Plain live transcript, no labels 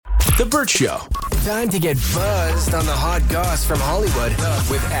The Burt Show. Time to get buzzed on the hot goss from Hollywood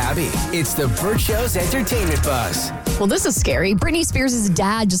with Abby. It's The Burt Show's Entertainment Buzz. Well, this is scary. Britney Spears'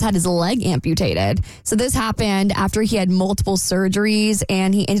 dad just had his leg amputated. So this happened after he had multiple surgeries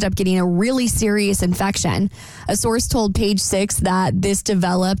and he ended up getting a really serious infection. A source told Page Six that this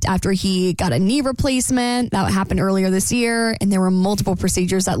developed after he got a knee replacement. That happened earlier this year. And there were multiple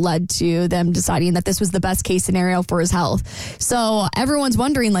procedures that led to them deciding that this was the best case scenario for his health. So everyone's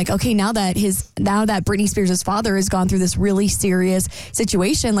wondering, like, okay, now that Britney Spears' father has gone through this really serious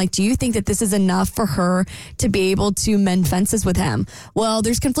situation, like, do you think that this is enough for her to be able to mend fences with him? Well,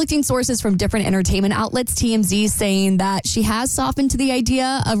 there's conflicting sources from different entertainment outlets. TMZ saying that she has softened to the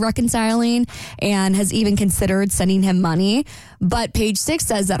idea of reconciling and has even considered sending him money. But Page Six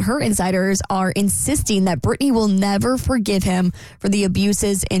says that her insiders are insisting that Britney will never forgive him for the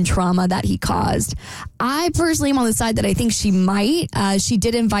abuses and trauma that he caused. I personally am on the side that I think she might. She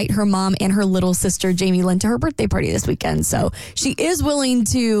did invite her mom and her little sister, Jamie Lynn, to her birthday party this weekend. So she is willing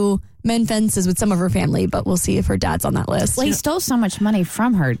to mend fences with some of her family, but we'll see if her dad's on that list. Well, he stole so much money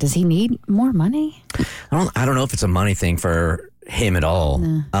from her. Does he need more money? I don't know if it's a money thing for him at all.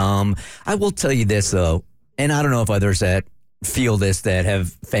 No. I will tell you this, though, and I don't know if others that feel this that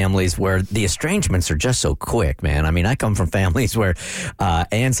have families where the estrangements are just so quick, man. I mean, I come from families where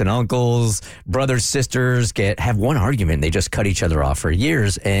aunts and uncles, brothers, sisters have one argument and they just cut each other off for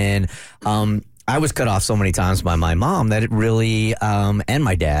years. And I was cut off so many times by my mom that it really, and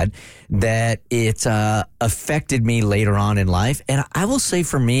my dad, that it affected me later on in life. And I will say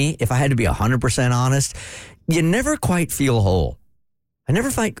for me, if I had to be 100% honest, you never quite feel whole. I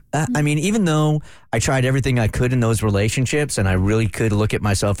never find, even though I tried everything I could in those relationships and I really could look at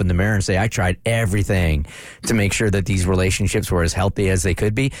myself in the mirror and say I tried everything to make sure that these relationships were as healthy as they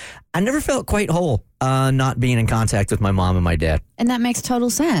could be, I never felt quite whole not being in contact with my mom and my dad. And that makes total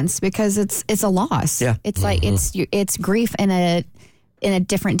sense because it's a loss. Yeah. It's like it's grief in a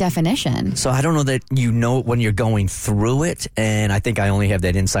different definition. So I don't know that you know it when you're going through it, and I think I only have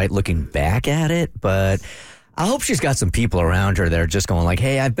that insight looking back at it, but I hope she's got some people around her that are just going like,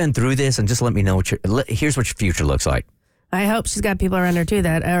 hey, I've been through this and just let me know here's what your future looks like. I hope she's got people around her too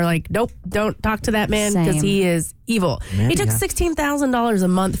that are like, nope, don't talk to that man because he is evil. He took $16,000 a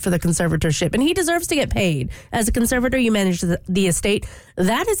month for the conservatorship and he deserves to get paid. As a conservator, you manage the estate.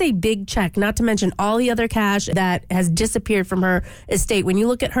 That is a big check, not to mention all the other cash that has disappeared from her estate. When you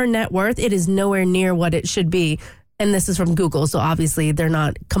look at her net worth, it is nowhere near what it should be. And this is from Google, so obviously they're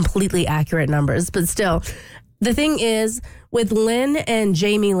not completely accurate numbers, but still. The thing is, with Lynn and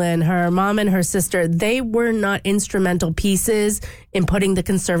Jamie Lynn, her mom and her sister, they were not instrumental pieces in putting the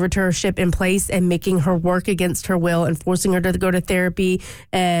conservatorship in place and making her work against her will and forcing her to go to therapy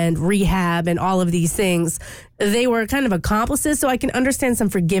and rehab and all of these things. They were kind of accomplices, so I can understand some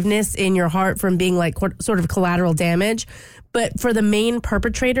forgiveness in your heart from being like sort of collateral damage. But for the main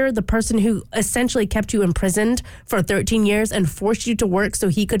perpetrator, the person who essentially kept you imprisoned for 13 years and forced you to work so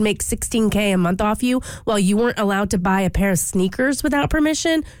he could make $16K a month off you while you weren't allowed to buy a pair of sneakers without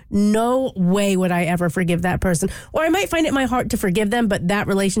permission, no way would I ever forgive that person. Or I might find it in my heart to forgive them, but that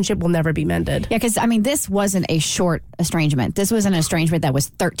relationship will never be mended. Yeah, because, this wasn't a short estrangement. This was an estrangement that was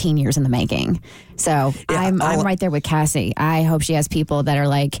 13 years in the making. So yeah, I'm right there with Cassie. I hope she has people that are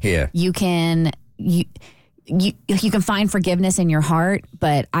like, you can find forgiveness in your heart,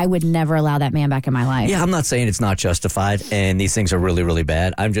 but I would never allow that man back in my life. Yeah, I'm not saying it's not justified and these things are really, really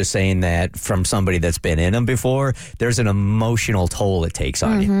bad. I'm just saying that from somebody that's been in them before, there's an emotional toll it takes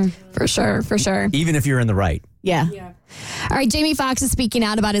on you. For sure. Even if you're in the right. Yeah. All right, Jamie Foxx is speaking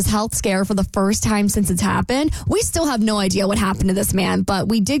out about his health scare for the first time since it's happened. We still have no idea what happened to this man, but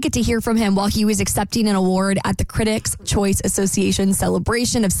we did get to hear from him while he was accepting an award at the Critics' Choice Association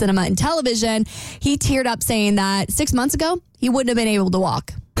celebration of cinema and television. He teared up saying that 6 months ago, he wouldn't have been able to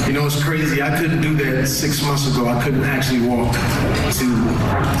walk. You know, it's crazy. I couldn't do that 6 months ago. I couldn't actually walk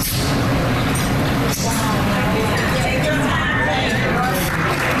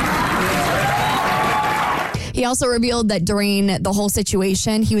He also revealed that during the whole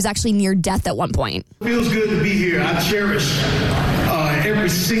situation, he was actually near death at one point. It feels good to be here. I cherish every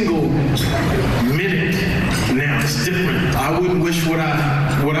single minute now. It's different. I wouldn't wish what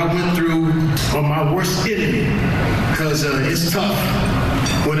I went through on my worst enemy because it's tough.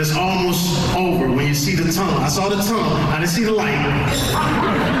 When it's almost over, when you see the tunnel. I saw the tunnel. I didn't see the light.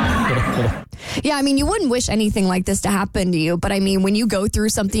 Yeah, I mean, you wouldn't wish anything like this to happen to you. But I mean, when you go through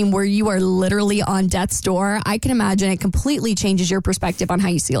something where you are literally on death's door, I can imagine it completely changes your perspective on how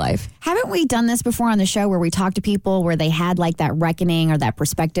you see life. Haven't we done this before on the show where we talk to people where they had like that reckoning or that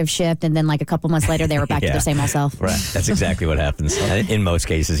perspective shift, and then like a couple months later they were back to their same old self? Right. That's exactly what happens in most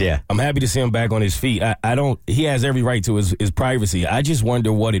cases, yeah. I'm happy to see him back on his feet. He has every right to his privacy. I just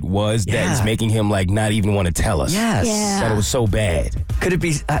wonder what it was that is making him like not even want to tell us. Yes. Yeah. That it was so bad. Could it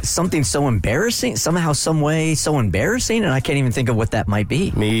be something so embarrassing, somehow, some way so embarrassing, and I can't even think of what that might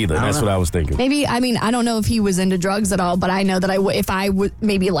be? Me either. That's what I was thinking. Maybe, I mean, I don't know if he was into drugs at all, but I know that if I would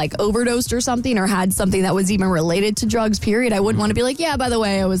maybe like overdosed or something or had something that was even related to drugs, period, I wouldn't want to be like, yeah, by the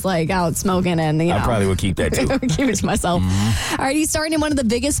way, I was like out smoking and, I probably would keep that too. Keep it to myself. All right, he's starring in one of the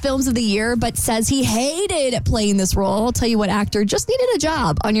biggest films of the year, but says he hated playing this role. I'll tell you what actor just needed a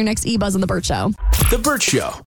job on your next E-Buzz on The Burt Show. The Burt Show.